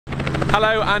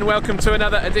Hello and welcome to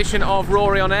another edition of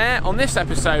Rory on Air. On this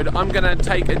episode I'm going to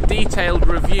take a detailed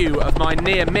review of my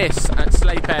near miss at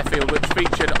Sleap Airfield, which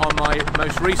featured on my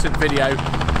most recent video,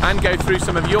 and go through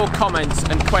some of your comments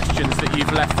and questions that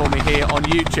you've left for me here on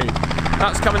YouTube.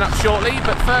 That's coming up shortly,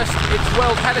 but first it's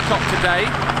World Helicopter Day,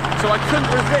 so I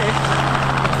couldn't resist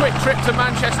a quick trip to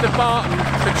Manchester Barton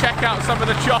to check out some of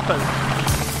the choppers.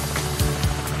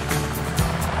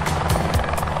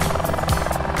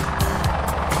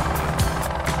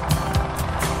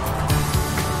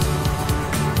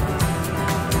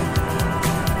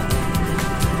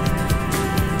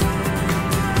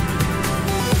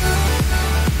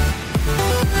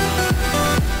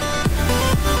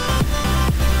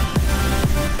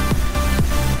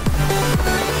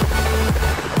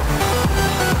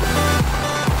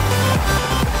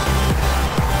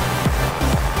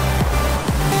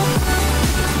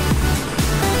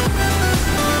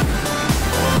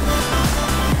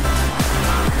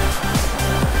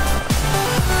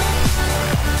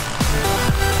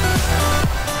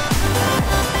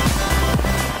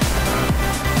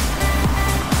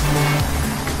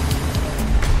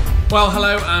 Well,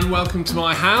 hello and welcome to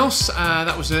my house.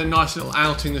 That was a nice little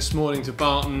outing this morning to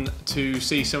Barton to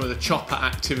see some of the chopper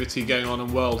activity going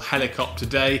on World Helicopter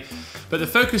Day. But the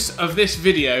focus of this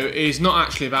video is not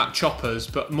actually about choppers,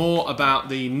 but more about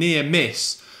the near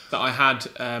miss that I had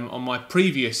on my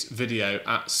previous video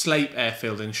at Sleap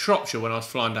Airfield in Shropshire when I was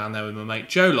flying down there with my mate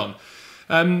Jolon.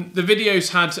 The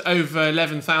video's had over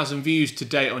 11,000 views to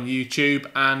date on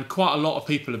YouTube, and quite a lot of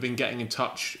people have been getting in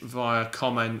touch via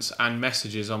comments and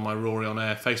messages on my Rory on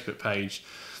Air Facebook page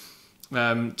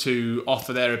to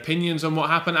offer their opinions on what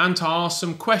happened and to ask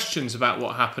some questions about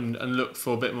what happened and look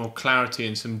for a bit more clarity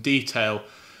and some detail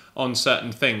on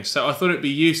certain things. So I thought it'd be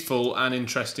useful and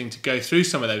interesting to go through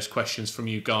some of those questions from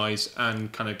you guys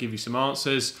and kind of give you some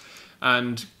answers.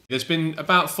 And there's been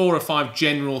about 4 or 5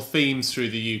 general themes through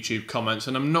the YouTube comments,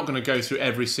 and I'm not going to go through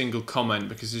every single comment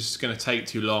because this is going to take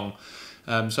too long.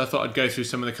 So I thought I'd go through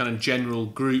some of the kind of general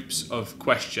groups of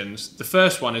questions. The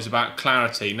first one is about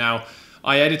clarity. Now,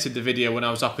 I edited the video when I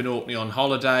was up in Orkney on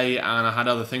holiday, and I had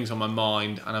other things on my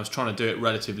mind, and I was trying to do it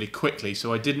relatively quickly,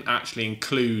 so I didn't actually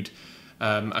include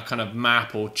a kind of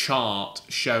map or chart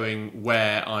showing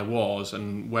where I was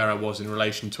and where I was in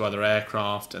relation to other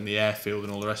aircraft and the airfield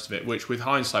and all the rest of it, which with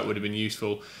hindsight would have been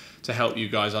useful to help you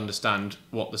guys understand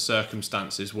what the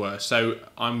circumstances were. So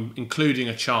I'm including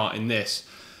a chart in this.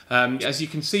 As you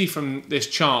can see from this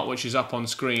chart, which is up on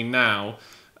screen now,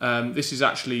 this is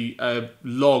actually a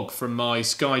log from my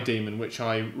Sky Demon, which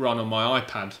I run on my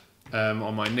iPad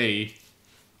on my knee,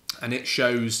 and it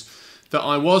shows that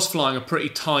I was flying a pretty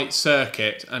tight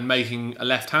circuit and making a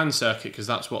left-hand circuit because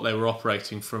that's what they were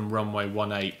operating from runway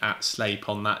 18 at Sleap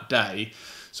on that day.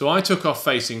 So I took off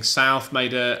facing south,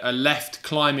 made a left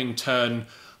climbing turn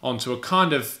onto a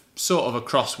kind of sort of a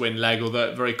crosswind leg, although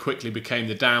it very quickly became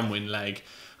the downwind leg.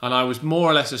 And I was more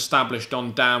or less established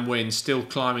on downwind, still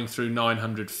climbing through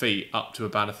 900 feet up to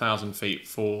about 1,000 feet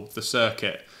for the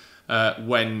circuit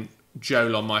when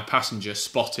Jolon, my passenger,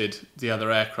 spotted the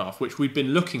other aircraft, which we'd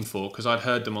been looking for because I'd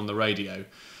heard them on the radio.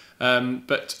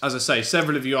 But as I say,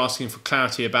 several of you asking for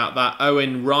clarity about that.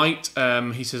 Owen Wright,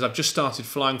 he says, I've just started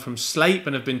flying from Sleap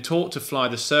and have been taught to fly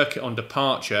the circuit on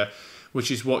departure, which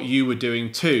is what you were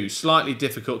doing too. Slightly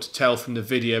difficult to tell from the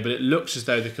video, but it looks as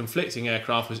though the conflicting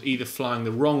aircraft was either flying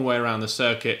the wrong way around the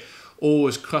circuit or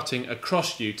was cutting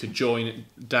across you to join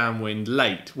downwind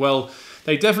late. Well,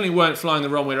 they definitely weren't flying the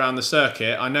wrong way around the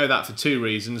circuit. I know that for 2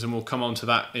 reasons, and we'll come on to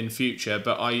that in future,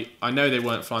 but I know they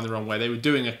weren't flying the wrong way. They were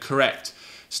doing a correct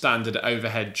standard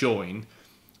overhead join.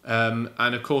 And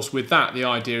of course, with that, the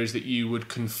idea is that you would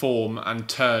conform and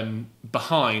turn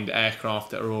behind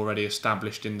aircraft that are already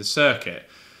established in the circuit.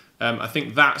 I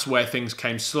think that's where things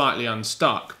came slightly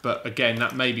unstuck, but again,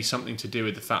 that may be something to do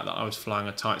with the fact that I was flying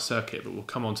a tight circuit, but we'll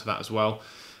come on to that as well.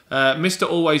 Mr.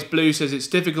 Always Blue says it's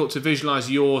difficult to visualise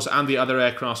yours and the other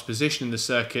aircraft's position in the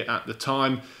circuit at the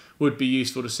time. Would be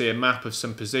useful to see a map of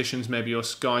some positions, maybe your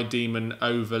Sky Demon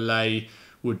overlay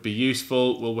would be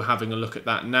useful. Well, we're having a look at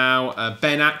that now.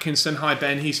 Ben Atkinson, hi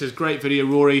Ben, he says, great video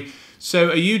Rory. So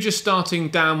are you just starting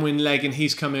downwind leg and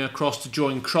he's coming across to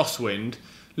join crosswind?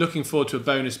 Looking forward to a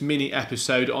bonus mini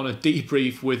episode on a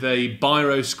debrief with a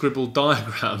biro scribbled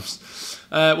diagrams.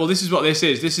 Well, this is what this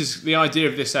is. This is the idea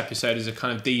of this episode, is a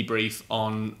kind of debrief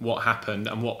on what happened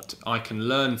and what I can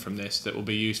learn from this that will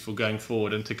be useful going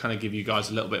forward, and to kind of give you guys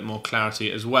a little bit more clarity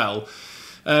as well.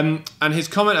 And his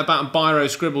comment about biro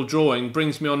scribble drawing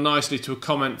brings me on nicely to a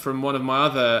comment from one of my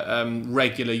other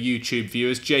regular YouTube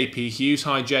viewers, JP Hughes.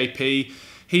 Hi JP.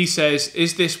 He says,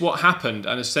 is this what happened?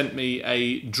 And has sent me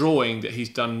a drawing that he's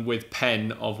done with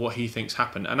pen of what he thinks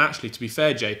happened. And actually, to be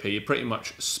fair, JP, you're pretty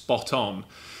much spot on.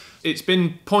 It's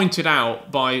been pointed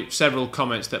out by several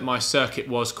comments that my circuit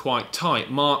was quite tight.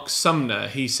 Mark Sumner,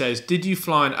 he says, did you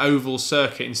fly an oval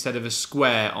circuit instead of a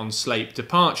square on Sleap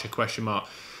departure?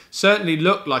 Certainly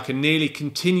looked like a nearly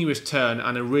continuous turn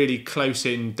and a really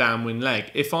close-in downwind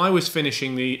leg. If I was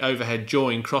finishing the overhead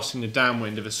join crossing the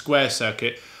downwind of a square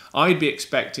circuit, I'd be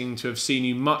expecting to have seen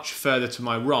you much further to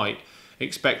my right,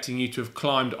 expecting you to have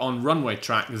climbed on runway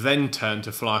track, then turned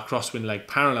to fly a crosswind leg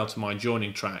parallel to my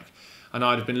joining track. And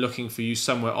I'd have been looking for you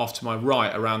somewhere off to my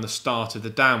right around the start of the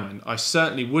downwind. I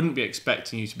certainly wouldn't be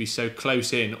expecting you to be so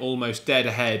close in, almost dead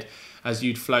ahead, as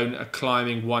you'd flown a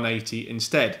climbing 180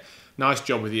 instead. Nice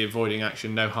job with the avoiding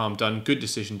action, no harm done. Good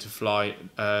decision to fly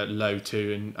low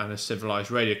too and a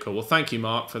civilised radio call. Well, thank you,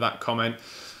 Mark, for that comment.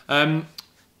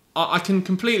 I can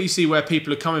completely see where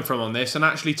people are coming from on this, and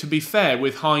actually, to be fair,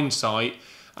 with hindsight,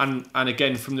 and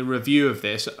again from the review of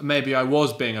this, maybe I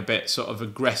was being a bit sort of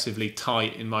aggressively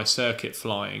tight in my circuit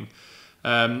flying.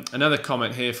 Another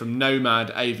comment here from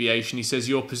Nomad Aviation. He says,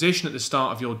 your position at the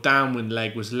start of your downwind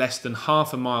leg was less than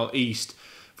half a mile east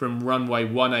from runway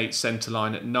 18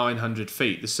 centreline at 900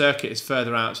 feet. The circuit is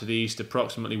further out to the east,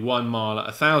 approximately 1 mile at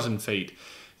 1,000 feet.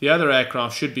 The other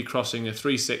aircraft should be crossing a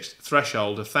 3/6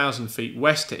 threshold, 1,000 feet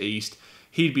west to east.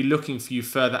 He'd be looking for you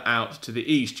further out to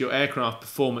the east. Your aircraft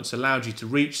performance allowed you to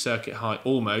reach circuit height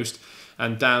almost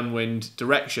and downwind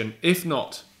direction, if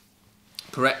not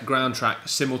correct ground track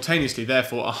simultaneously,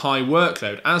 therefore a high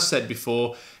workload. As said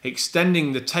before,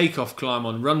 extending the takeoff climb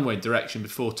on runway direction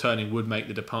before turning would make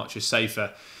the departure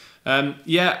safer.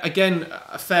 Yeah, again,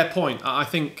 a fair point. I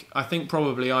think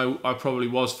probably I probably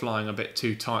was flying a bit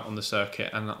too tight on the circuit,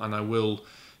 and I will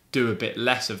do a bit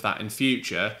less of that in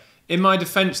future. In my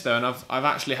defence though, and I've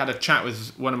actually had a chat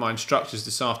with one of my instructors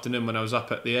this afternoon when I was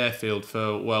up at the airfield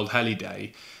for World Heli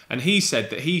Day, and he said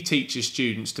that he teaches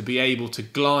students to be able to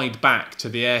glide back to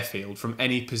the airfield from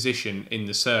any position in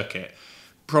the circuit.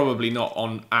 Probably not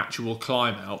on actual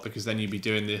climb out, because then you'd be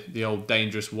doing the old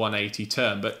dangerous 180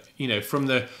 turn, but you know, from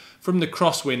the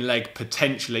crosswind leg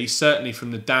potentially, certainly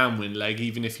from the downwind leg,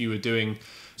 even if you were doing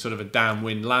sort of a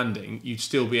downwind landing, you'd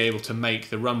still be able to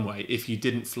make the runway if you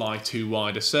didn't fly too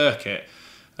wide a circuit.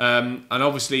 And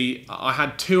obviously I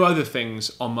had two other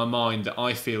things on my mind that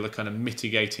I feel are kind of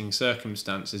mitigating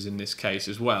circumstances in this case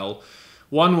as well.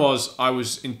 One was I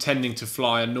was intending to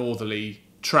fly a northerly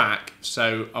track,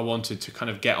 so I wanted to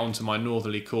kind of get onto my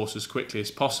northerly course as quickly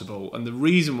as possible. And the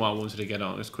reason why I wanted to get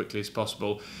on as quickly as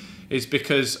possible is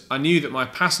because I knew that my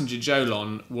passenger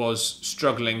Jolon was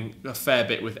struggling a fair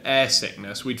bit with air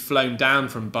sickness. We'd flown down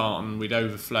from Barton, we'd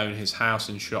overflown his house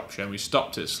in Shropshire, and we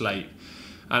stopped at Sleap.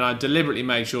 And I deliberately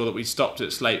made sure that we stopped at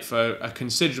Sleap for a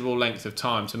considerable length of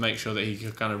time to make sure that he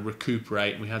could kind of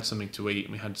recuperate, and we had something to eat,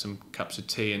 and we had some cups of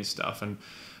tea and stuff, and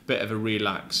a bit of a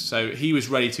relax. So he was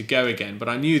ready to go again, but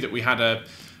I knew that we had a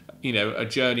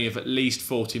journey of at least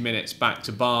 40 minutes back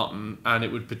to Barton, and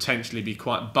it would potentially be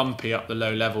quite bumpy up the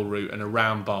low level route and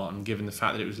around Barton, given the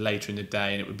fact that it was later in the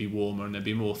day and it would be warmer and there'd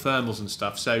be more thermals and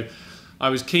stuff. So I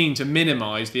was keen to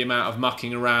minimise the amount of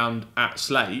mucking around at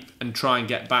Sleap and try and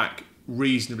get back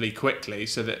reasonably quickly,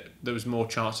 so that there was more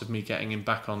chance of me getting him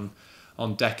back on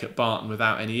deck at Barton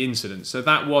without any incident. So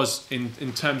that was,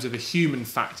 in terms of the human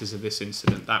factors of this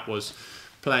incident, that was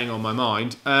playing on my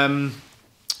mind.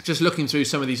 Just looking through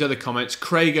some of these other comments,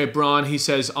 Craig O'Brien, he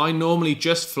says, I normally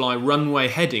just fly runway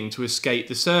heading to escape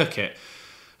the circuit.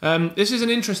 This is an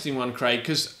interesting one, Craig,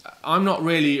 because I'm not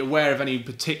really aware of any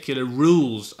particular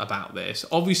rules about this.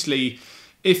 Obviously,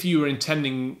 if you were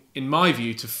intending, in my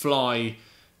view, to fly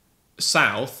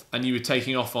south and you were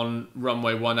taking off on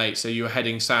runway 18, so you were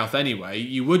heading south anyway,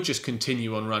 you would just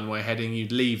continue on runway heading,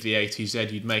 you'd leave the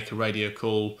ATZ, you'd make a radio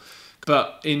call.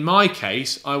 But in my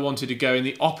case, I wanted to go in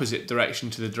the opposite direction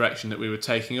to the direction that we were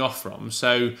taking off from.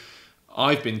 So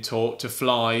I've been taught to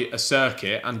fly a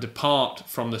circuit and depart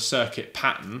from the circuit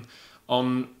pattern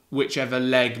on whichever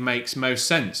leg makes most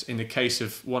sense. In the case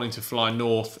of wanting to fly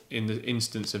north, in the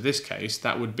instance of this case,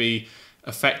 that would be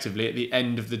effectively at the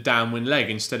end of the downwind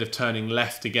leg. Instead of turning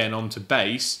left again onto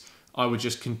base, I would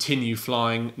just continue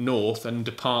flying north and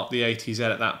depart the ATZ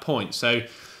at that point. So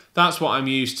that's what I'm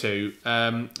used to,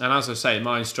 and as I say,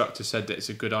 my instructor said that it's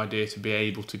a good idea to be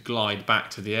able to glide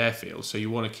back to the airfield, so you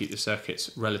want to keep the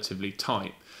circuits relatively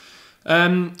tight.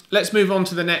 Let's move on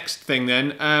to the next thing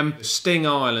then. Sting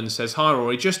Ireland says, hi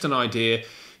Rory, just an idea.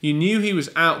 You knew he was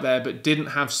out there but didn't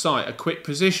have sight. A quick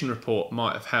position report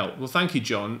might have helped. Well, thank you,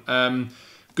 John.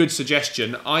 good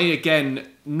suggestion. Again,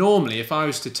 normally if I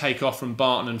was to take off from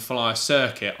Barton and fly a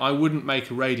circuit, I wouldn't make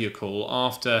a radio call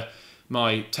after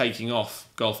my taking off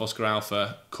Golf Oscar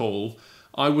Alpha call.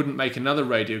 I wouldn't make another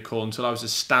radio call until I was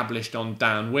established on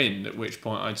downwind, at which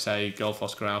point I'd say Golf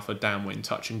Oscar Alpha downwind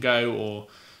touch and go or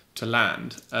to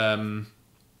land.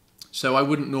 So I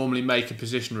wouldn't normally make a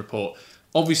position report.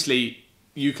 Obviously,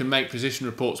 you can make position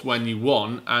reports when you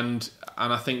want, and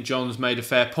I think John's made a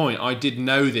fair point. I did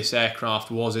know this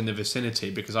aircraft was in the vicinity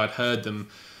because I'd heard them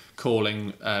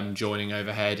calling, joining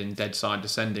overhead and dead side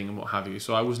descending and what have you.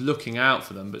 So I was looking out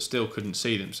for them, but still couldn't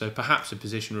see them. So perhaps a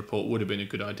position report would have been a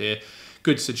good idea.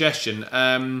 Good suggestion.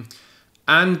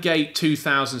 Angate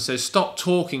 2000 says, stop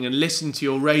talking and listen to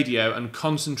your radio and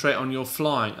concentrate on your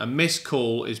flying. A missed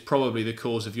call is probably the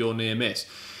cause of your near miss.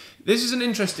 This is an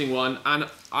interesting one, and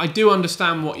I do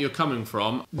understand what you're coming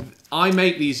from. I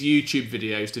make these YouTube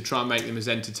videos to try and make them as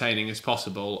entertaining as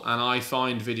possible, and I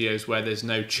find videos where there's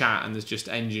no chat and there's just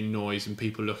engine noise and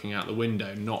people looking out the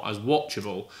window not as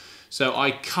watchable. So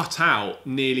I cut out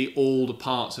nearly all the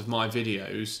parts of my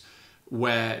videos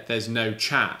where there's no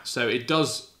chat. So it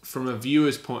does, from a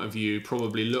viewer's point of view,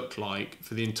 probably look like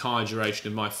for the entire duration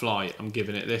of my flight I'm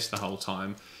giving it this the whole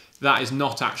time. That is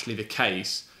not actually the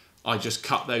case. I just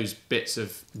cut those bits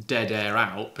of dead air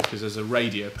out because as a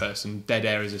radio person, dead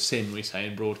air is a sin, we say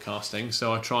in broadcasting,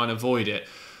 so I try and avoid it.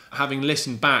 Having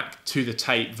listened back to the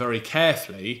tape very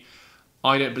carefully,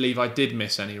 I don't believe I did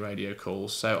miss any radio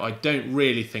calls, so I don't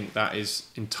really think that is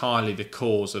entirely the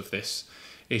cause of this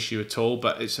issue at all,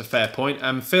 but it's a fair point.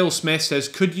 Phil Smith says,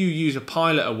 could you use a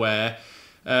pilot aware,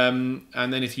 and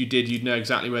then if you did, you'd know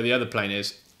exactly where the other plane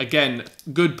is? Again,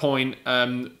 good point.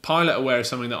 Pilot aware is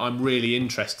something that I'm really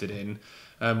interested in.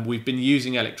 We've been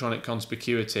using electronic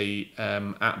conspicuity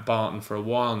at Barton for a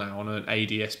while now on an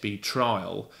ADSB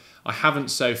trial. I haven't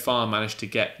so far managed to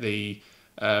get the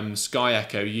Sky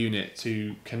Echo unit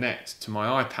to connect to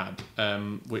my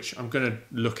iPad, which I'm going to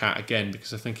look at again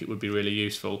because I think it would be really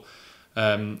useful.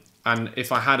 And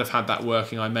if I had have had that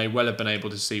working, I may well have been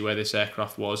able to see where this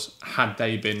aircraft was had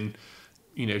they been,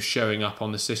 you know, showing up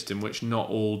on the system, which not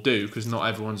all do because not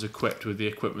everyone's equipped with the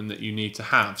equipment that you need to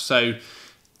have. So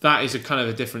that is a kind of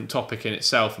a different topic in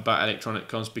itself about electronic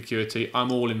conspicuity.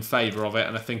 I'm all in favour of it,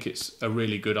 and I think it's a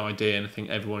really good idea, and I think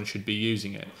everyone should be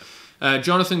using it.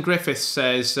 Jonathan Griffiths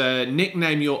says,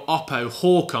 nickname your Oppo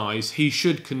Hawkeyes. He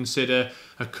should consider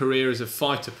a career as a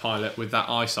fighter pilot with that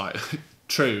eyesight.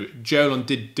 True, Jolon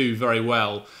did do very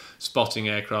well spotting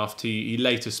aircraft. He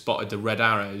later spotted the Red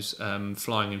Arrows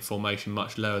flying in formation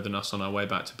much lower than us on our way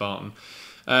back to Barton.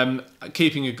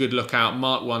 Keeping a good lookout,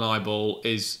 Mark 1 eyeball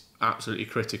is absolutely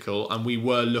critical, and we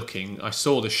were looking. I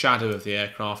saw the shadow of the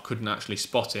aircraft, couldn't actually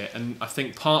spot it, and I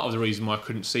think part of the reason why I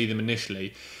couldn't see them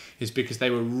initially is because they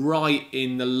were right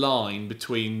in the line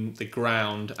between the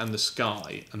ground and the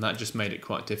sky, and that just made it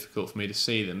quite difficult for me to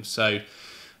see them. So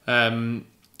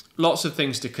lots of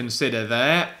things to consider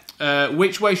there.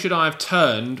 Which way should I have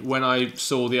turned when I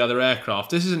saw the other aircraft?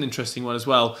 This is an interesting one as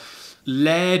well.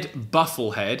 Laird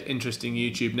Bufflehead, interesting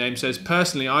YouTube name, says,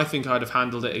 personally, I think I'd have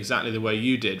handled it exactly the way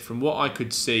you did. From what I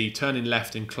could see, turning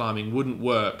left and climbing wouldn't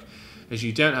work as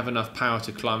you don't have enough power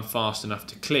to climb fast enough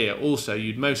to clear. Also,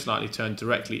 you'd most likely turn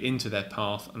directly into their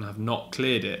path and have not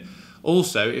cleared it.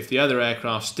 Also, if the other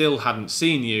aircraft still hadn't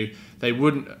seen you, they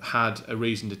wouldn't have had a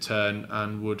reason to turn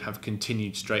and would have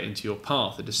continued straight into your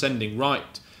path. The descending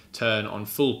right turn on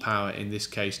full power in this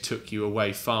case took you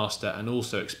away faster and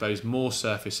also exposed more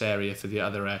surface area for the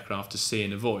other aircraft to see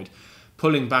and avoid.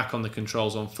 Pulling back on the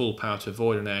controls on full power to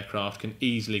avoid an aircraft can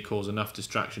easily cause enough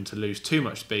distraction to lose too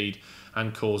much speed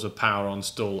and cause a power on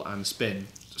stall and spin.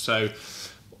 So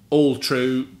all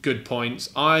true, good points.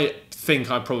 I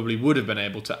think I probably would have been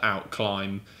able to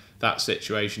outclimb that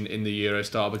situation in the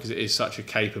Eurostar because it is such a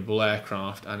capable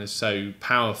aircraft and is so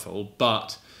powerful,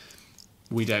 but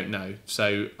we don't know.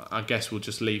 So I guess we'll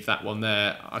just leave that one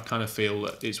there. I kind of feel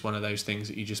that it's one of those things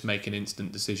that you just make an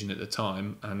instant decision at the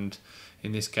time, and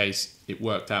in this case it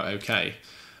worked out okay.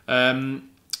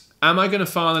 Am I going to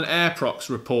file an airprox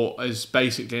report is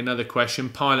basically another question.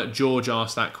 Pilot George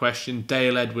asked that question.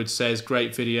 Dale Edwards says,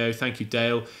 great video, thank you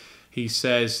Dale. He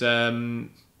says,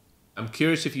 I'm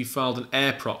curious if you filed an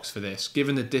airprox for this.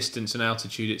 Given the distance and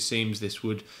altitude, it seems this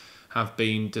would have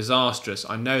been disastrous.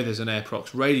 I know there's an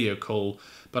airprox radio call,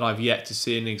 but I've yet to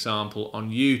see an example on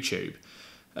YouTube.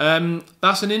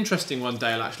 That's an interesting one,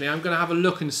 Dale, actually. I'm going to have a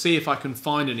look and see if I can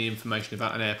find any information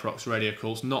about an airprox radio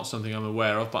call. It's not something I'm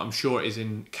aware of, but I'm sure it is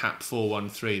in CAP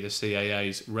 413, the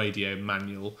CAA's radio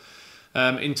manual.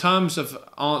 In terms of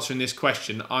answering this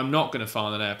question, I'm not going to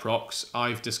file an air prox.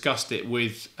 I've discussed it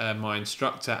with my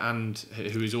instructor, and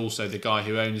who is also the guy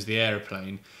who owns the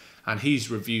aeroplane, and he's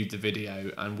reviewed the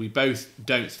video, and we both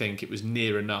don't think it was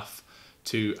near enough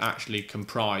to actually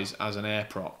comprise as an air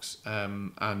prox,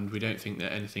 and we don't think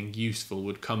that anything useful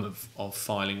would come of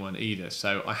filing one either.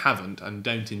 So I haven't and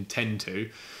don't intend to,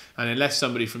 and unless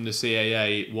somebody from the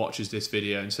CAA watches this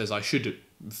video and says I should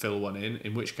fill one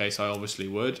in which case I obviously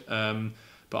would,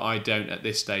 but I don't at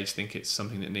this stage think it's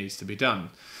something that needs to be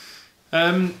done.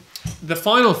 The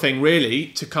final thing really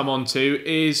to come on to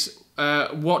is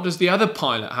what does the other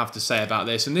pilot have to say about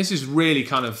this? And this is really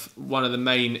kind of one of the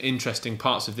main interesting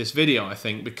parts of this video, I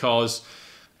think, because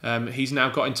he's now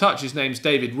got in touch. His name's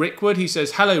David Rickwood. He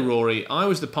says, "Hello Rory, I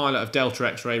was the pilot of Delta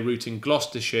X-Ray routing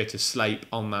Gloucestershire to Sleap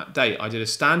on that date. I did a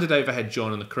standard overhead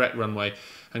join on the correct runway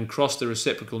and crossed the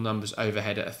reciprocal numbers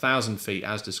overhead at 1,000 feet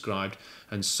as described,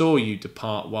 and saw you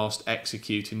depart whilst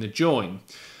executing the join."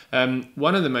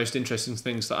 One of the most interesting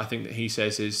things that I think that he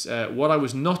says is what I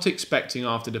was not expecting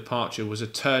after departure was a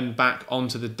turn back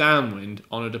onto the downwind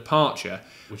on a departure,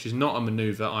 which is not a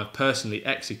manoeuvre I've personally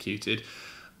executed,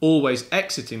 always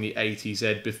exiting the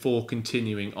ATZ before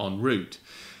continuing en route.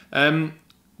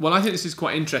 Well, I think this is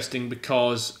quite interesting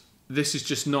because this is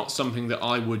just not something that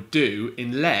I would do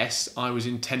unless I was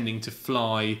intending to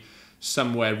fly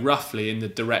somewhere roughly in the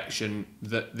direction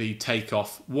that the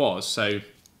takeoff was. So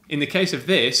in the case of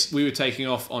this, we were taking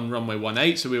off on runway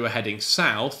 18, so we were heading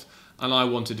south, and I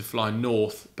wanted to fly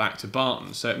north back to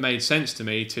Barton. So it made sense to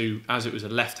me to, as it was a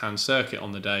left-hand circuit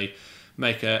on the day,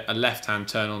 make a left-hand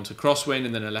turn onto crosswind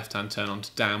and then a left-hand turn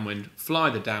onto downwind, fly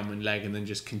the downwind leg, and then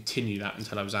just continue that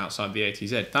until I was outside the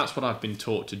ATZ. That's what I've been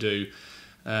taught to do.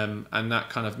 And that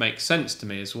kind of makes sense to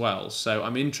me as well. So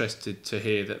I'm interested to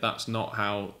hear that that's not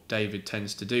how David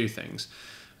tends to do things.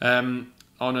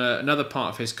 On another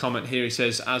part of his comment here, he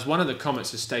says, as one of the comments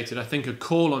has stated, I think a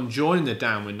call on joining the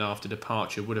downwind after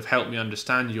departure would have helped me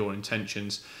understand your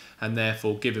intentions and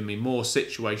therefore given me more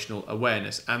situational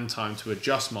awareness and time to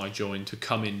adjust my join to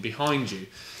come in behind you.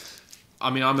 I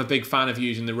mean, I'm a big fan of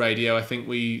using the radio. I think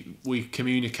we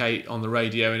communicate on the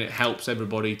radio and it helps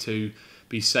everybody to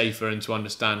be safer and to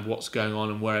understand what's going on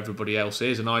and where everybody else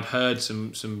is. And I'd heard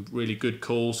some really good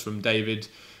calls from David,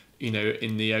 you know,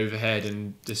 in the overhead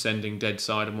and descending dead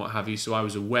side and what have you. So I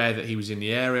was aware that he was in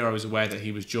the area. I was aware that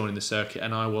he was joining the circuit,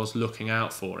 and I was looking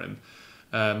out for him.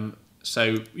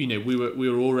 So you know, we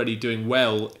were already doing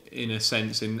well in a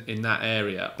sense in that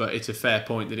area. But it's a fair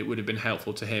point that it would have been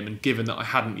helpful to him. And given that I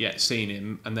hadn't yet seen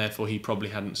him, and therefore he probably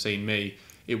hadn't seen me,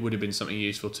 it would have been something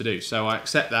useful to do. So I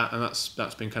accept that, and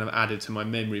that's been kind of added to my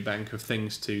memory bank of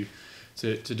things to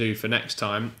do for next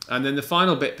time. And then the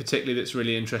final bit particularly that's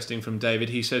really interesting from David,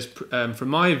 he says, from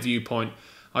my viewpoint,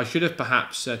 I should have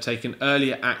perhaps taken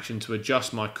earlier action to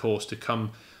adjust my course to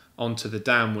come onto the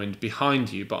downwind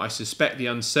behind you, but I suspect the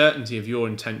uncertainty of your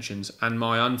intentions and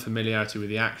my unfamiliarity with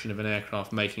the action of an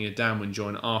aircraft making a downwind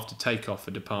join after takeoff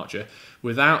for departure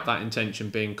without that intention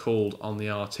being called on the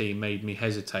RT made me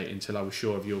hesitate until I was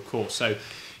sure of your course. So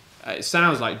it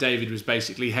sounds like David was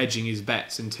basically hedging his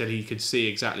bets until he could see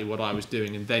exactly what I was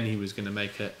doing, and then he was going to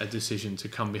make a decision to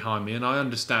come behind me. And I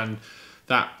understand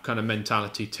that kind of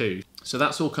mentality too. So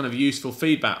that's all kind of useful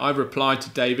feedback. I've replied to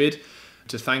David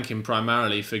to thank him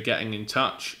primarily for getting in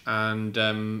touch, and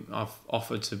I've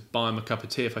offered to buy him a cup of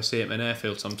tea if I see him in an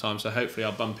airfield sometime. So hopefully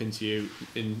I'll bump into you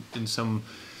in some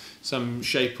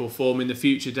shape or form in the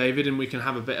future, David, and we can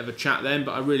have a bit of a chat then.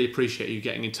 But I really appreciate you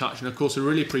getting in touch, and of course I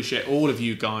really appreciate all of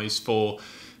you guys for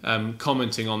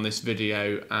commenting on this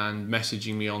video and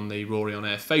messaging me on the Rory on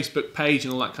Air Facebook page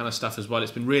and all that kind of stuff as well.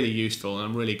 It's been really useful, and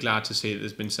I'm really glad to see that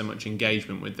there's been so much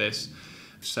engagement with this.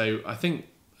 So I think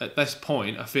at this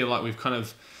point I feel like we've kind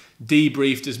of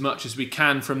debriefed as much as we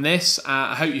can from this.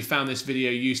 I hope you found this video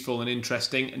useful and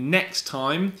interesting. Next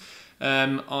time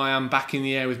I am back in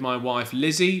the air with my wife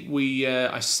Lizzie.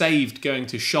 I saved going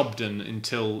to Shobden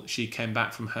until she came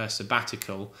back from her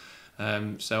sabbatical.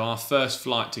 So our first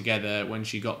flight together when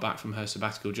she got back from her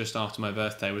sabbatical just after my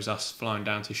birthday was us flying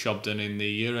down to Shobden in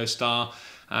the Eurostar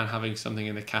and having something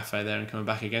in the cafe there and coming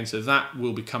back again. So that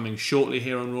will be coming shortly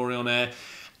here on Rory on Air.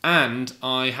 And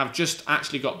I have just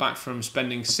actually got back from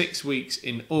spending 6 weeks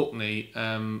in Orkney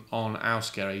on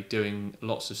Owskerry doing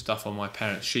lots of stuff on my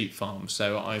parents' sheep farm.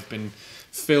 So I've been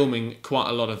filming quite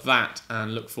a lot of that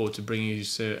and look forward to bringing you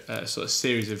a sort of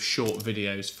series of short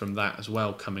videos from that as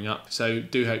well coming up. So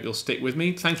do hope you'll stick with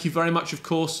me. Thank you very much, of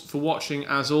course, for watching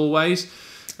as always.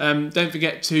 Don't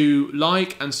forget to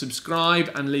like and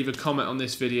subscribe and leave a comment on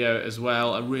this video as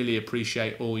well. I really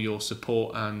appreciate all your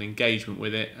support and engagement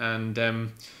with it. And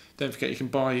don't don't forget you can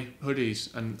buy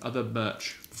hoodies and other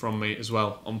merch from me as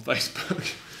well on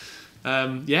Facebook.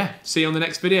 Yeah, see you on the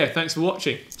next video. Thanks for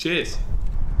watching. Cheers.